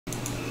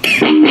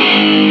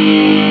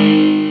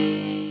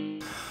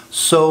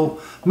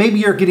So maybe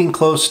you're getting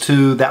close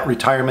to that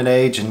retirement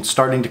age and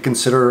starting to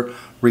consider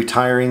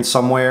retiring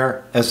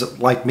somewhere, as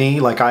like me,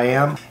 like I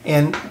am.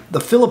 And the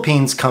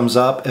Philippines comes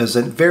up as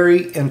a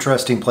very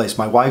interesting place.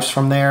 My wife's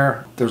from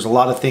there. There's a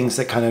lot of things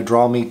that kind of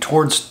draw me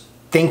towards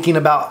thinking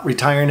about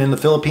retiring in the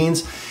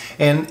Philippines.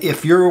 And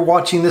if you're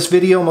watching this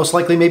video, most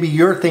likely maybe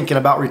you're thinking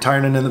about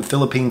retiring in the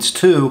Philippines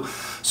too.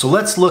 So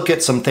let's look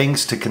at some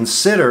things to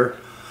consider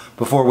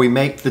before we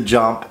make the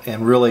jump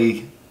and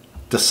really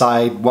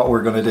decide what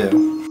we're going to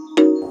do.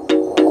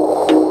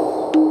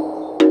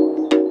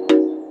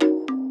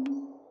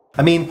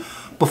 I mean,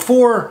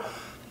 before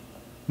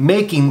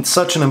making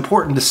such an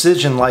important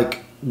decision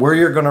like where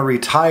you're going to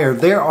retire,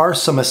 there are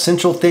some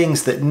essential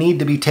things that need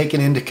to be taken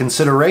into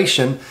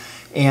consideration,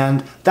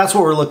 and that's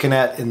what we're looking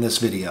at in this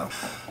video.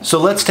 So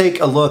let's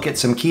take a look at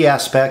some key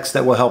aspects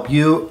that will help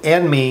you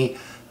and me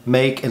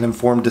make an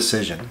informed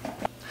decision.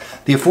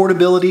 The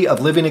affordability of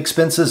living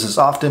expenses is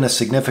often a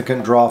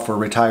significant draw for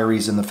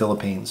retirees in the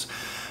Philippines.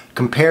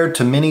 Compared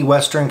to many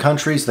Western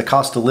countries, the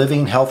cost of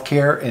living,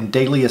 healthcare, and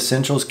daily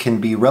essentials can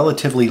be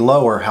relatively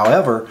lower.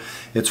 However,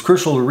 it's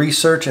crucial to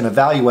research and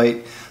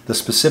evaluate the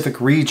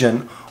specific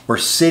region or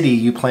city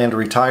you plan to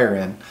retire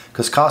in,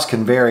 because costs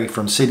can vary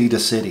from city to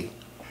city.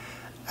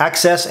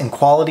 Access and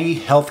quality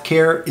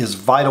healthcare is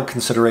vital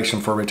consideration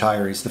for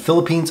retirees. The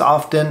Philippines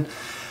often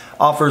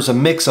offers a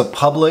mix of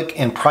public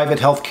and private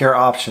healthcare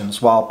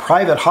options. While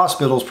private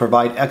hospitals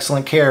provide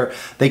excellent care,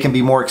 they can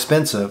be more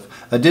expensive.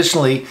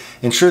 Additionally,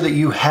 ensure that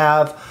you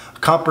have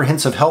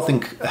comprehensive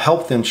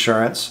health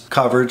insurance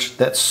coverage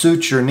that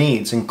suits your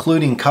needs,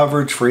 including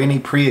coverage for any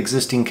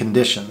pre-existing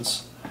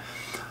conditions.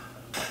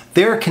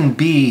 There can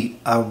be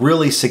a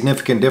really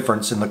significant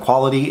difference in the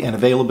quality and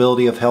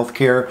availability of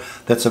healthcare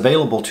that's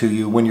available to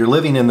you when you're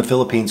living in the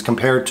Philippines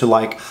compared to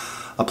like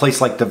a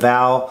place like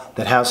Davao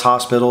that has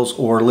hospitals,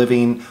 or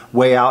living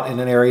way out in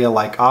an area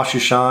like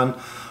Asushan,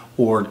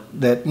 or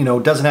that, you know,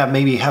 doesn't have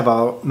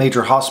a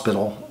major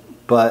hospital,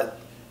 but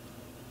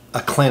a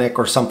clinic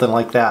or something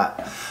like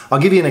that. I'll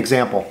give you an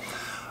example.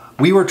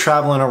 We were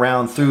traveling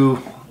around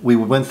we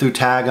went through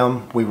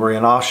Tagum, we were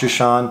in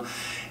Asushan,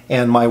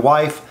 and my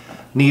wife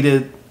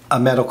needed a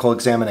medical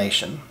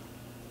examination.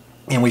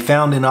 And we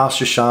found in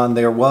Asushan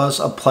there was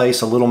a place,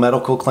 a little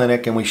medical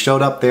clinic, and we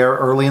showed up there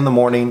early in the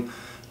morning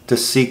to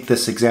seek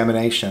this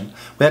examination.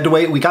 We had to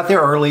wait. We got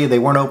there early. They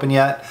weren't open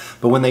yet,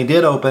 but when they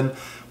did open,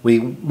 we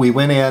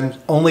went in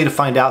only to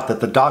find out that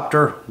the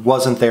doctor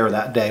wasn't there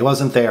that day.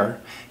 Wasn't there.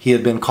 He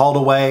had been called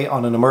away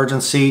on an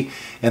emergency,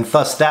 and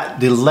thus that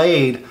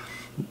delayed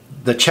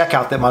the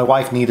checkout that my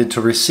wife needed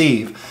to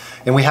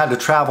receive, and we had to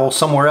travel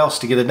somewhere else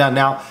to get it done.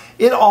 Now,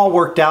 it all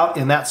worked out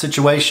in that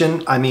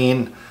situation. I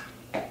mean,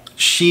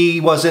 she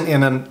wasn't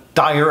in a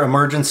dire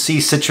emergency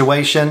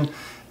situation,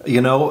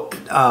 you know,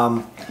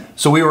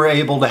 so we were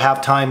able to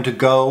have time to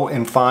go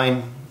and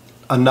find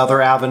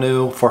another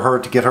avenue for her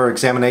to get her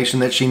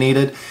examination that she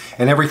needed,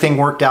 and everything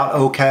worked out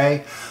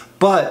okay.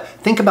 But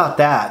think about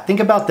that. Think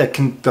about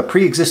the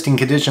pre-existing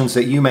conditions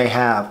that you may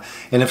have,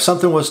 and if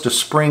something was to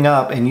spring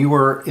up and you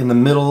were in the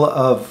middle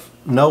of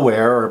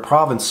nowhere or a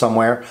province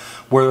somewhere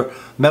where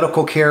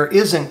medical care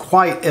isn't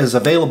quite as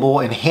available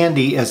and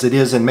handy as it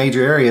is in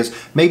major areas,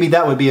 maybe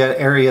that would be an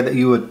area that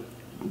you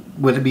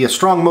would be a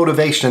strong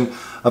motivation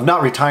of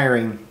not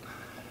retiring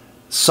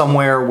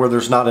somewhere where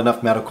there's not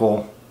enough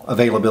medical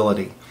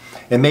availability.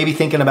 And maybe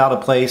thinking about a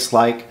place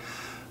like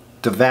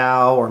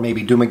Davao, or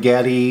maybe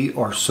Dumaguete,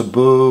 or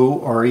Cebu,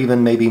 or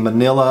even maybe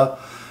Manila,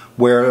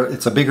 where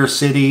it's a bigger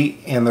city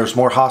and there's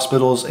more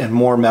hospitals and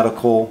more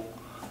medical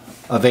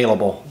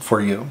available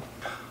for you.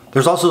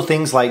 There's also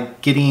things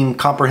like getting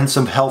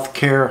comprehensive health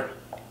care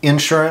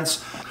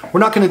insurance.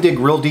 We're not going to dig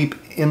real deep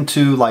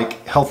into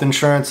like health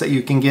insurance that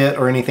you can get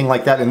or anything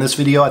like that in this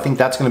video. I think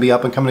that's going to be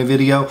up and coming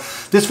video.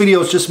 This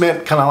video is just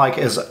meant kind of like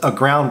as a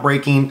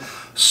groundbreaking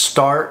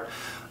start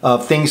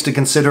of things to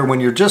consider when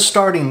you're just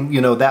starting,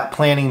 you know, that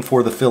planning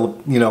for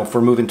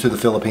for moving to the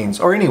Philippines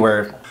or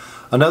anywhere.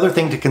 Another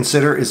thing to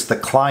consider is the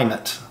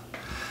climate.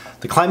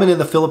 The climate in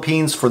the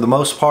Philippines, for the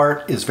most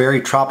part, is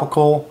very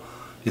tropical.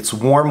 It's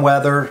warm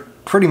weather,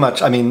 pretty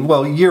much, I mean,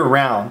 well, year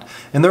round.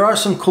 And there are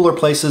some cooler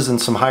places and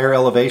some higher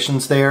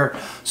elevations there.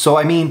 So,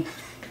 I mean,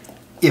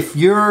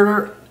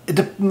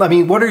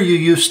 what are you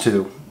used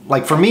to?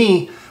 Like for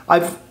me,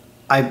 I'm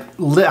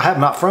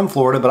not from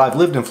Florida, but I've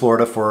lived in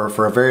Florida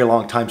for a very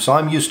long time. So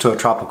I'm used to a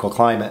tropical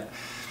climate.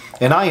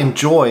 And I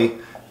enjoy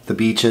the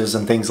beaches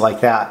and things like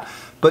that.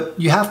 But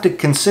you have to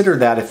consider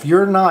that if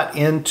you're not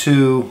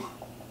into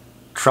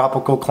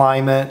tropical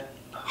climate,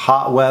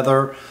 hot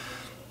weather,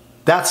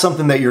 that's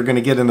something that you're going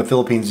to get in the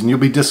Philippines, and you'll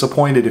be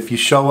disappointed if you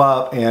show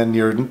up and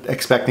you're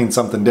expecting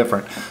something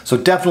different. So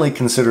definitely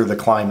consider the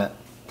climate.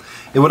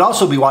 It would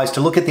also be wise to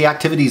look at the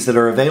activities that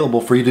are available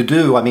for you to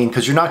do. I mean,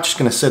 because you're not just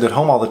going to sit at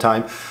home all the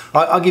time.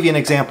 I'll give you an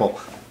example.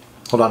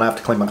 Hold on, I have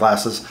to clean my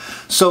glasses.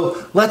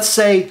 So let's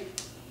say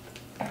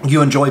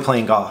you enjoy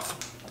playing golf,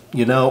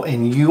 you know,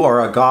 and you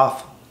are a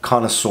golf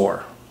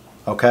connoisseur.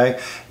 Okay,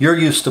 you're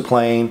used to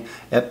playing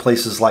at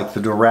places like the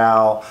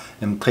Doral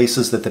and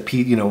places that the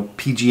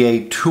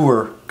PGA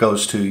Tour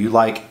goes to. You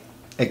like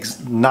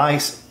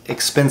nice,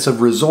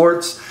 expensive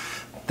resorts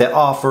that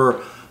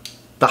offer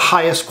the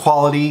highest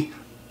quality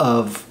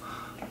of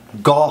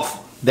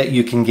golf that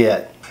you can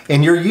get,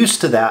 and you're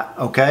used to that.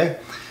 Okay,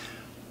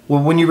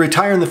 well, when you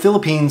retire in the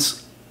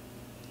Philippines,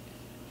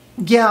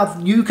 yeah,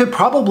 you could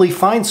probably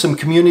find some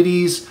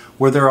communities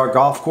where there are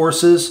golf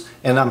courses,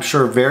 and I'm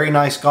sure very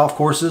nice golf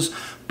courses.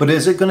 But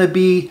is it going to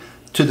be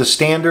to the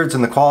standards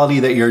and the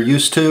quality that you're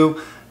used to?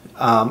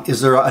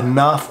 Is there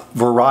enough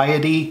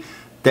variety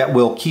that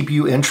will keep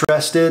you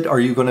interested? Are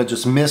you going to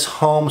just miss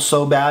home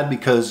so bad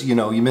because you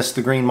missed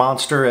the Green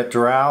Monster at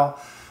Doral?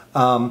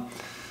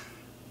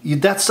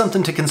 That's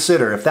something to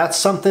consider. If that's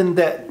something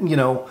that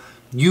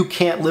you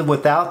can't live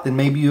without, then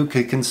maybe you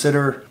could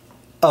consider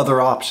other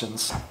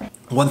options.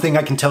 One thing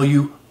I can tell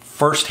you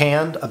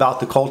firsthand about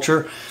the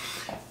culture,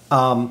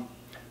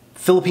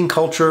 Philippine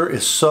culture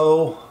is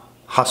so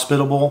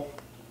hospitable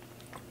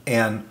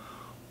and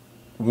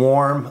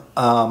warm,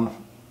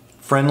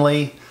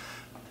 friendly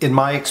in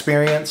my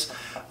experience.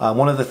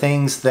 One of the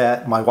things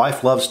that my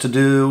wife loves to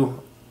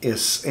do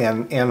is,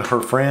 and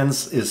her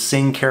friends, is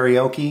sing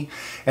karaoke.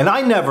 And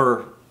I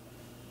never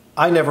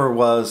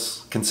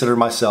was considered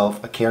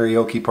myself a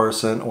karaoke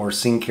person or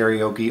sing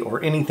karaoke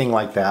or anything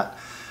like that.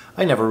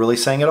 I never really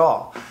sang at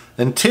all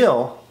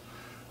until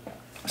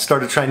I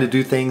started trying to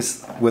do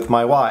things with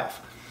my wife.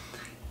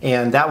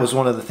 And that was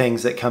one of the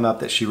things that come up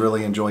that she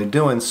really enjoyed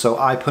doing. So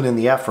I put in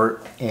the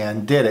effort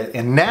and did it.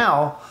 And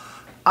now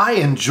I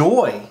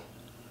enjoy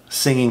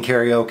singing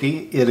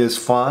karaoke. It is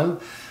fun.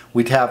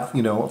 We'd have,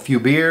 a few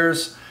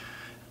beers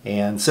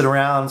and sit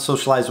around,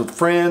 socialize with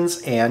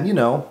friends, and,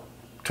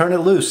 turn it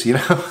loose, and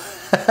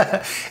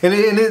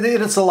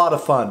it's a lot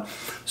of fun.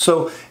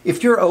 So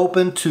if you're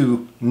open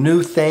to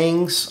new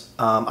things,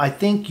 I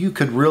think you'll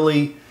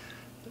really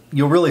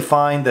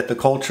find that the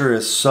culture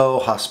is so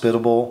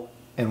hospitable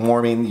and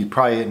warming. You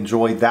probably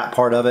enjoy that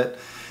part of it.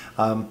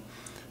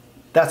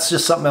 That's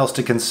just something else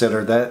to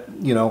consider, that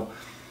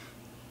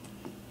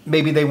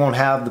maybe they won't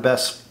have the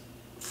best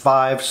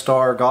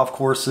 5-star golf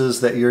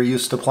courses that you're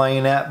used to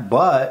playing at,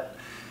 but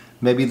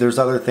maybe there's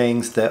other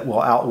things that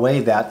will outweigh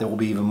that will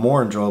be even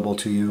more enjoyable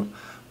to you,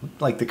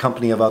 like the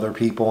company of other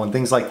people and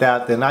things like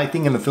that. Then I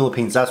think in the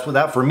Philippines,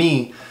 for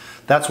me,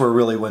 that's where it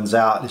really wins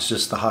out. It's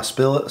just the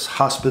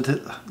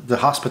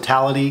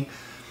hospitality,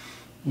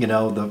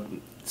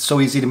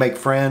 so easy to make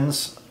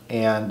friends,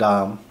 and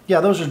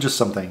yeah, those are just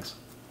some things.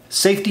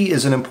 Safety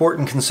is an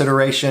important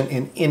consideration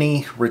in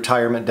any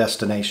retirement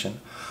destination.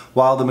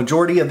 While the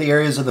majority of the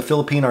areas of the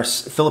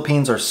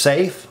Philippines are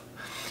safe,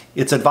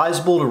 it's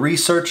advisable to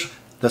research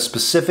the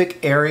specific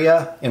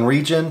area and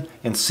region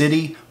and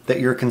city that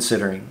you're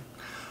considering.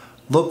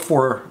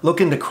 Look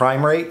into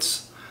crime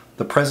rates,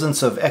 the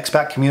presence of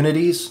expat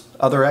communities,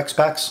 other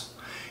expats,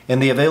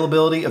 and the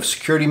availability of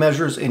security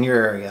measures in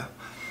your area.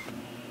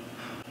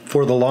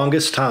 For the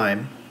longest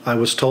time, I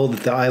was told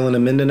that the island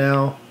of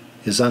Mindanao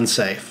is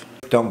unsafe.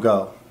 Don't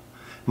go.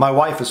 My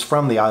wife is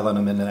from the island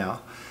of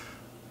Mindanao,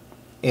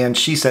 and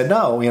she said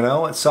no,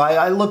 and so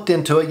I looked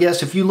into it.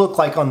 Yes, if you look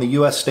like on the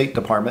U.S. State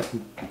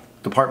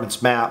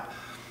Department's map,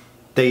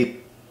 they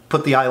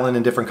put the island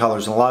in different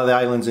colors, and a lot of the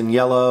island's in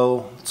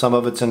yellow, some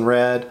of it's in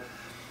red.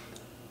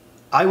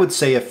 I would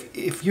say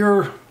if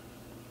you're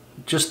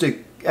just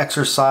to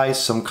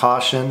exercise some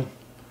caution,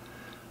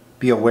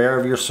 be aware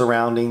of your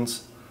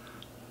surroundings.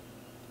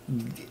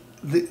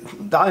 The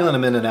island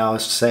of Mindanao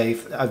is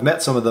safe. I've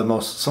met some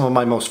of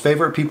my most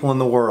favorite people in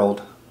the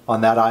world on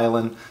that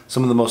island,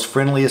 some of the most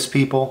friendliest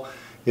people.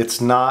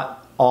 It's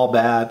not all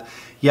bad.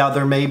 Yeah,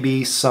 there may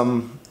be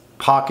some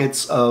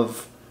pockets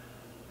of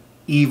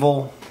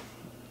evil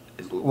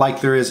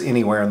like there is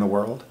anywhere in the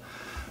world.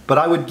 But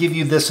I would give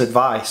you this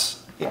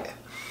advice.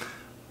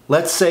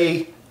 Let's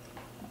say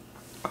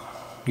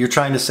you're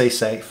trying to stay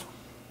safe,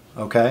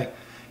 okay?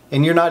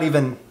 And you're not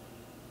even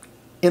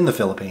in the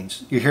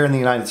Philippines. You're here in the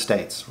United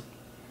States.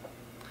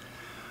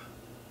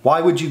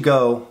 Why would you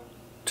go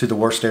to the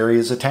worst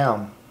areas of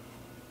town,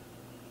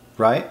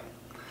 right?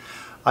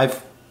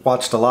 I've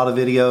watched a lot of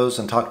videos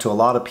and talked to a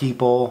lot of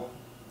people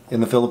in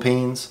the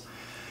Philippines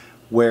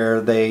where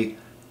they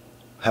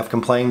have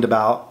complained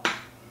about,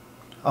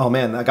 oh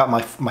man, I got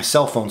my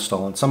cell phone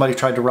stolen. Somebody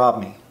tried to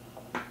rob me.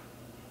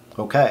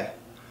 Okay,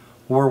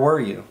 where were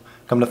you?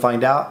 Come to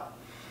find out,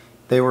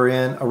 they were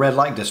in a red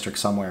light district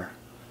somewhere.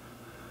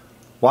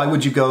 Why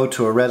would you go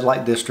to a red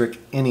light district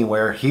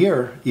anywhere?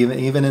 Here,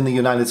 even in the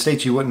United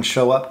States, you wouldn't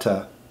show up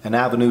to an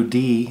Avenue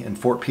D in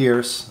Fort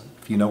Pierce,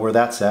 if you know where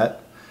that's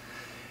at,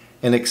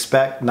 and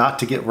expect not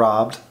to get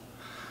robbed.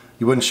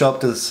 You wouldn't show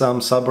up to some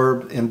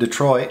suburb in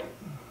Detroit,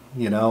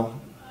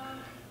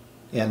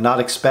 and not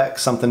expect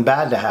something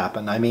bad to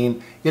happen. I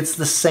mean, it's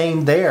the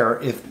same there.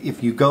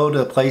 If you go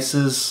to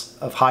places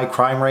of high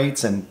crime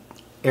rates and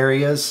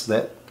areas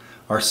that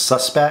are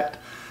suspect,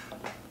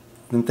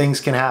 then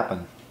things can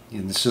happen.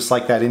 And it's just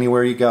like that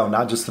anywhere you go,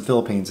 not just the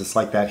Philippines. It's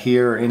like that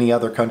here or any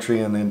other country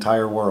in the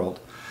entire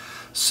world.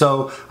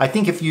 So I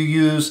think if you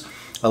use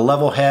a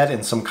level head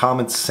and some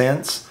common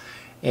sense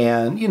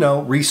and, you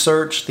know,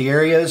 research the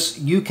areas,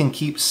 you can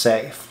keep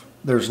safe.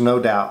 There's no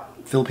doubt.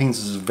 Philippines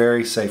is a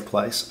very safe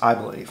place, I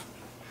believe.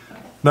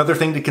 Another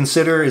thing to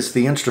consider is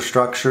the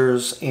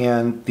infrastructures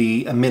and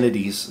the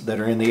amenities that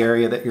are in the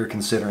area that you're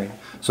considering.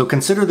 So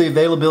consider the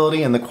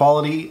availability and the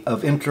quality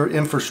of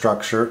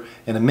infrastructure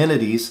and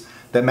amenities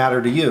that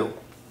matter to you.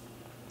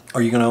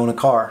 Are you going to own a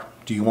car?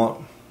 Do you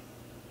want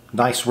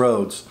nice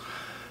roads?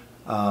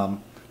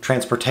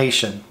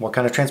 Transportation. What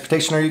kind of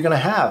transportation are you going to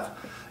have?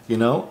 You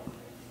know,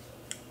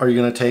 are you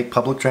going to take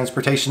public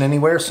transportation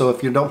anywhere? So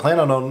if you don't plan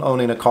on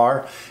owning a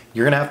car,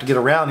 you're going to have to get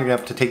around. You're going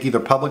to have to take either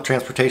public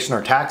transportation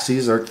or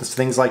taxis or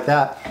things like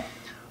that.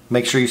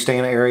 Make sure you stay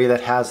in an area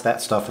that has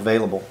that stuff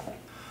available.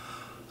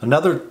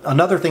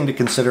 Another thing to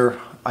consider,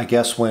 I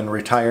guess, when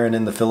retiring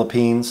in the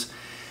Philippines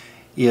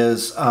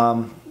is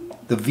the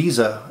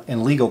visa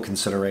and legal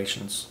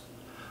considerations.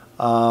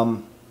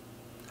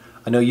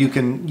 I know you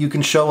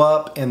can show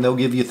up and they'll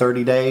give you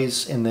 30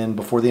 days, and then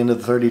before the end of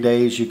the 30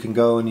 days you can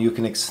go and you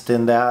can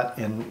extend that,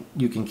 and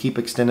you can keep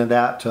extending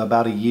that to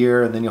about a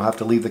year, and then you'll have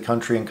to leave the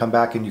country and come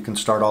back and you can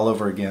start all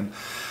over again.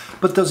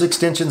 But those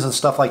extensions and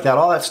stuff like that,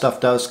 all that stuff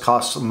does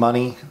cost some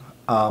money.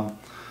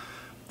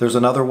 There's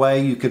another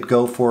way. You could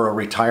go for a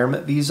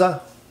retirement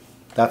visa.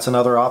 That's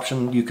another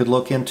option you could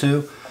look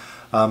into.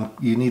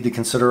 You need to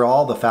consider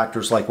all the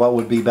factors, like what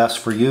would be best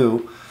for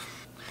you.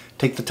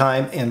 Take the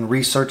time and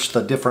research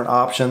the different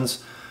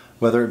options,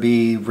 whether it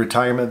be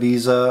retirement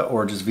visa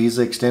or just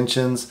visa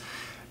extensions.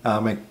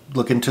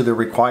 Look into the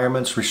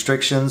requirements,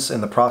 restrictions,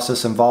 and the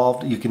process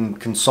involved. You can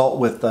consult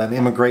with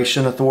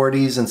immigration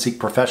authorities and seek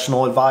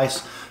professional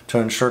advice to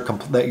ensure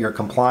that you're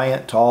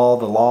compliant to all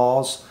the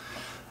laws.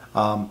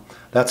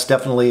 That's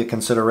definitely a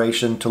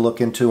consideration to look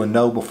into and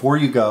know before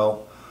you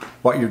go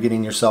what you're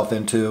getting yourself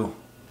into,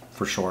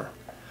 for sure.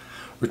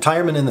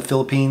 Retirement in the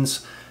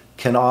Philippines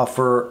can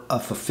offer a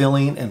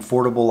fulfilling and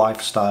affordable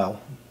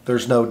lifestyle.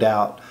 There's no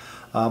doubt.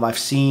 I've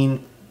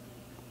seen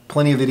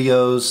plenty of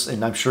videos,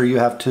 and I'm sure you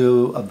have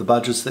too, of the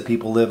budgets that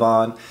people live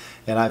on.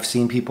 And I've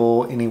seen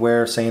people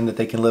anywhere saying that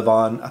they can live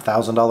on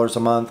 $1,000 a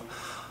month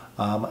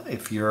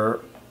if you're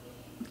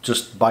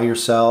just by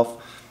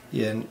yourself.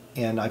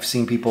 And I've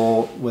seen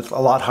people with a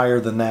lot higher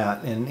than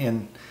that.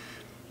 And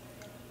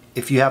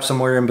if you have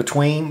somewhere in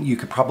between, you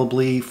could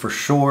probably for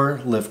sure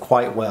live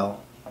quite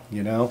well,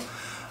 you know.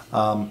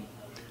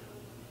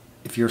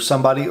 If you're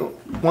somebody,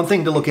 one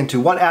thing to look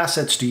into, what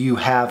assets do you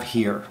have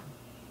here?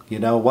 You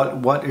know,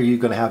 what are you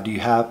going to have? Do you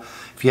have,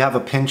 if you have a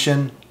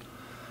pension,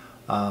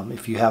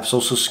 if you have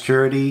Social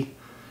Security,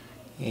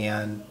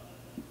 and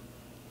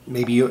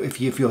maybe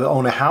if you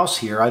own a house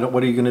here,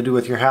 what are you going to do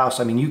with your house?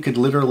 I mean, you could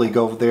literally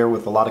go there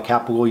with a lot of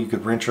capital. You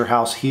could rent your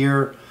house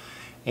here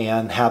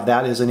and have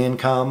that as an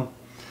income.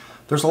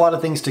 There's a lot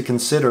of things to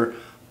consider,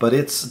 but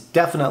it's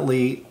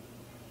definitely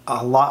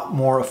a lot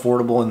more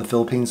affordable in the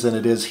Philippines than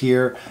it is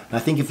here. And I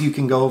think if you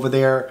can go over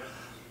there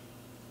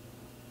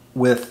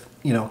with,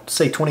 you know,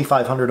 say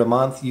 $2,500 a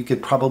month, you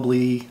could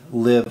probably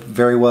live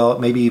very well,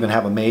 maybe even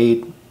have a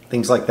maid,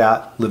 things like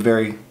that, live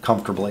very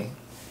comfortably.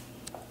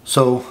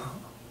 So,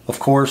 of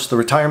course, the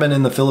retirement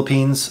in the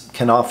Philippines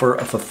can offer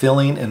a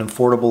fulfilling and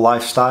affordable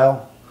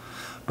lifestyle,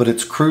 but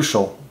it's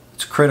crucial,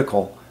 it's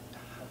critical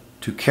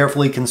to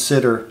carefully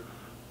consider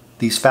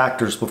these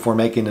factors before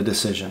making a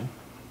decision.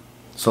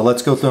 So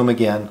let's go through them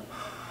again.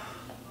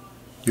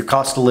 Your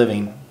cost of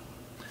living.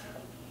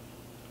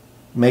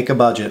 Make a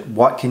budget.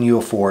 What can you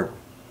afford?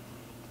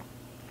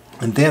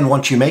 And then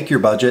once you make your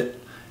budget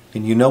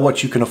and you know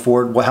what you can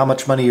afford, how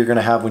much money you're going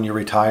to have when you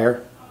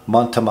retire,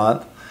 month to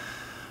month,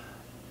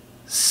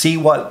 see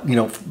what, you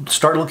know,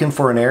 start looking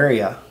for an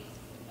area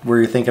where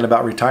you're thinking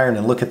about retiring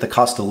and look at the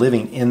cost of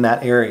living in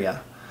that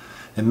area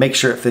and make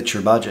sure it fits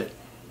your budget.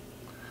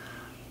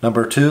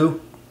 Number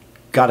two,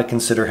 got to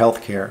consider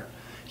healthcare.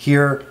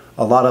 Here,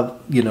 a lot of,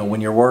 you know,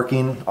 when you're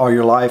working all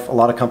your life, a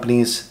lot of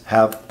companies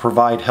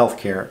provide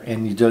healthcare,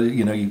 and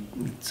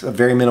it's a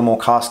very minimal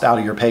cost out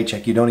of your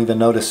paycheck. You don't even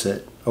notice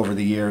it over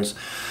the years.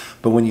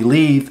 But when you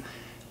leave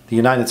the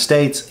United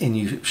States and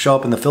you show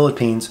up in the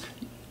Philippines,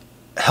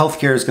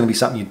 healthcare is going to be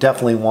something you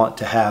definitely want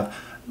to have.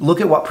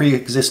 Look at what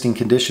pre-existing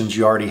conditions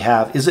you already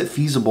have. Is it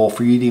feasible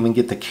for you to even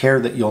get the care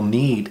that you'll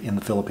need in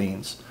the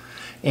Philippines?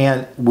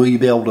 And will you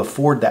be able to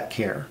afford that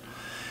care?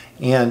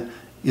 And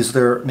is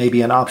there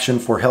maybe an option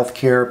for health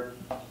care,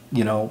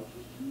 you know,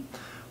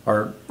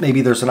 or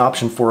maybe there's an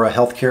option for a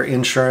health care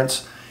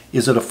insurance?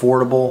 Is it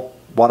affordable?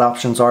 What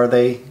options are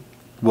they?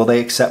 Will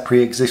they accept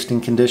pre-existing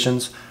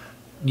conditions?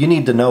 You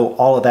need to know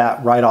all of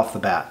that right off the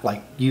bat.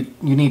 Like you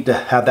need to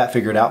have that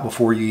figured out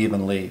before you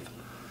even leave.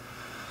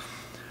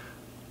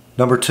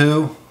 Number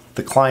two,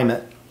 the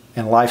climate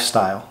and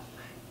lifestyle.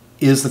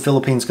 Is the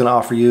Philippines going to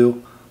offer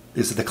you,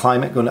 is the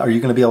climate going to, are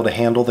you going to be able to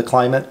handle the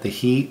climate, the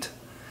heat?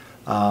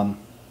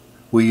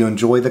 Will you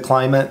enjoy the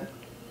climate?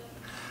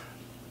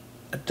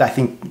 I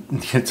think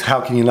it's,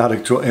 how can you not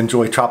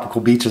enjoy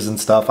tropical beaches and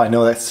stuff? I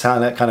know that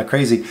sounds kind of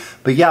crazy,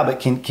 but yeah, but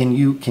can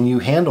you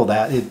handle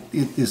that?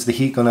 Is the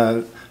heat going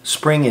to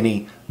spring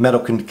any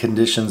medical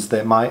conditions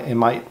that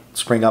might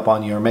spring up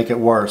on you or make it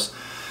worse?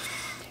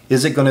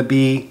 Is it going to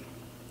be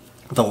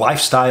the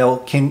lifestyle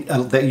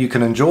that you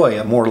can enjoy,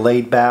 a more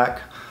laid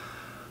back,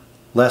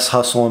 less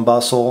hustle and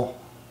bustle,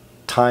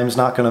 time's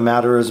not going to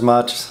matter as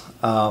much,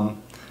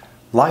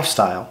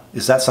 lifestyle?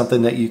 Is that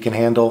something that you can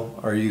handle?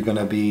 Or are you going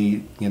to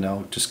be,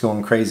 just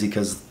going crazy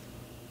because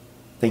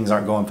things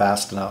aren't going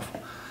fast enough?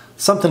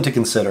 Something to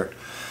consider.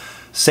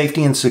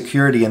 Safety and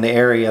security in the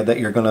area that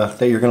you're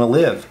gonna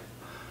live.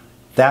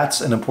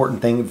 That's an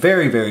important thing,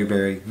 very, very,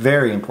 very,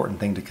 very important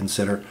thing to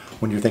consider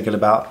when you're thinking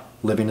about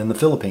living in the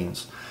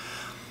Philippines.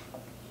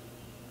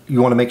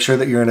 You want to make sure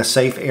that you're in a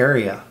safe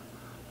area.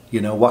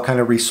 What kind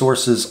of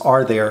resources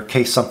are there in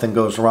case something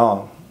goes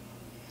wrong?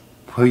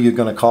 Who are you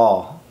going to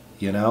call?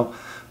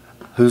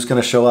 Who's going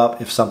to show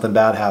up if something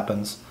bad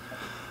happens?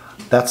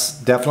 That's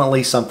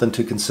definitely something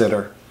to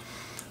consider.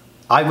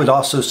 I would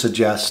also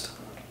suggest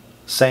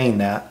saying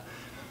that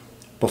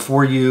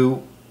before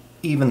you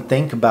even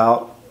think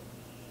about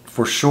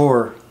for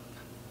sure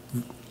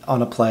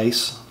on a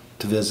place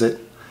to visit,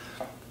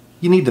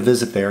 you need to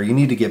visit there. You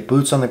need to get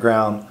boots on the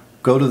ground,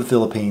 go to the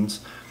Philippines,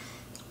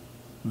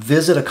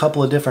 visit a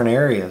couple of different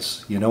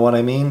areas. You know what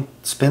I mean?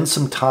 Spend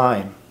some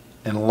time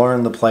and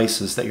learn the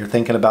places that you're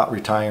thinking about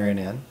retiring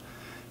in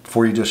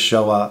before you just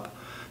show up.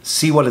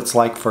 See what it's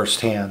like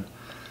firsthand.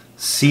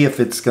 See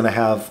if it's going to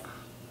have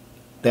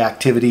the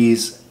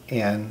activities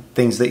and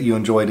things that you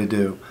enjoy to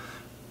do.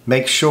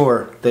 Make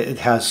sure that it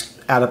has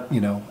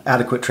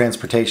adequate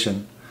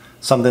transportation,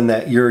 something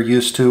that you're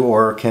used to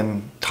or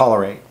can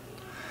tolerate.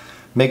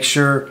 Make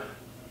sure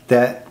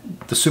that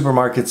the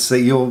supermarkets,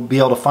 that you'll be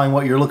able to find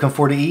what you're looking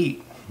for to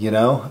eat. You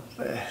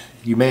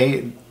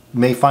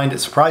may find it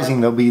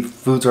surprising,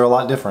 foods are a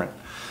lot different.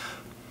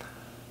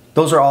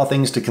 Those are all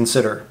things to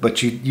consider,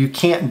 but you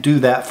can't do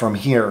that from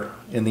here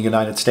in the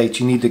United States.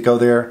 You need to go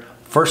there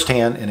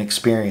firsthand and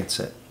experience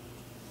it.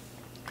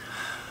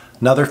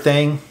 Another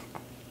thing,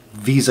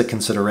 visa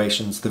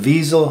considerations. The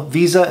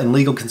visa and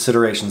legal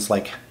considerations,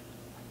 like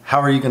how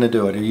are you going to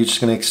do it? Are you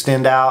just going to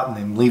extend out and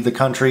then leave the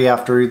country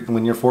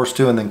when you're forced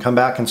to and then come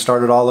back and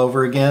start it all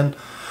over again?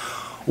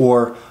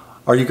 Or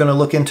are you going to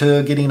look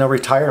into getting a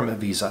retirement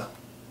visa?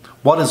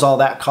 What does all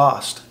that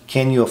cost?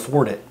 Can you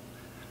afford it?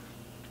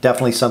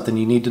 Definitely something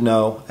you need to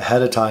know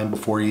ahead of time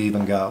before you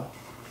even go.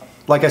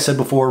 Like I said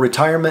before,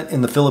 retirement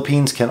in the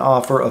Philippines can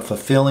offer a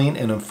fulfilling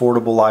and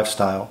affordable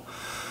lifestyle.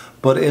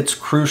 But it's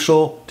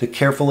crucial to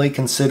carefully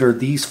consider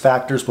these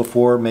factors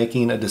before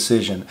making a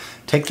decision.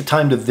 Take the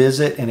time to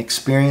visit and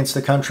experience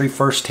the country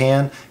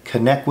firsthand,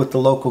 connect with the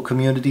local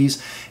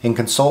communities, and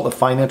consult with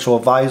financial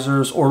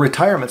advisors or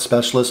retirement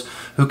specialists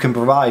who can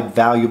provide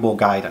valuable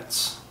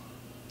guidance.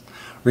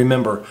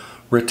 Remember,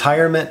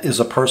 retirement is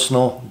a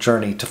personal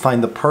journey to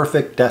find the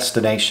perfect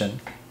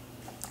destination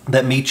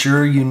that meets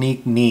your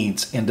unique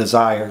needs and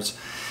desires,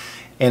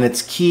 and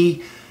it's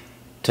key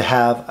to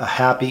have a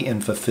happy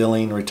and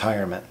fulfilling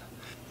retirement.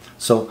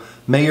 So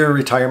may your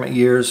retirement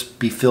years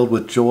be filled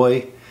with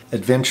joy,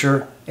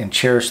 adventure, and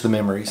cherish the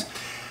memories.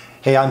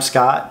 Hey, I'm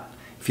Scott.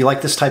 If you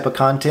like this type of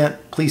content,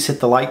 please hit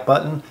the like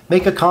button.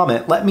 Make a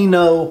comment. Let me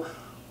know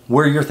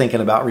where you're thinking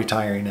about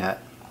retiring at.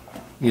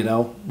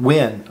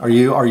 When? Are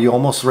you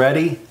almost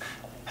ready?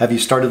 Have you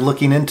started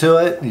looking into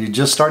it? Are you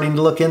just starting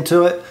to look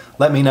into it?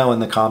 Let me know in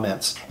the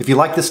comments. If you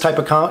like this type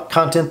of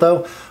content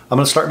though, I'm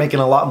going to start making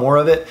a lot more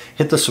of it.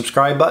 Hit the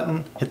subscribe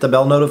button, hit the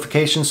bell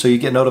notification so you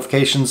get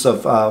notifications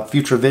of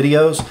future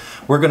videos.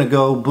 We're going to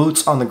go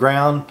boots on the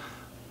ground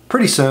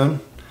pretty soon,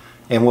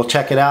 and we'll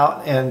check it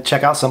out and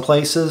check out some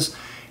places.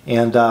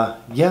 And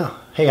yeah,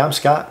 hey, I'm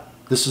Scott.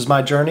 This is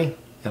my journey,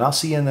 and I'll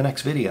see you in the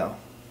next video.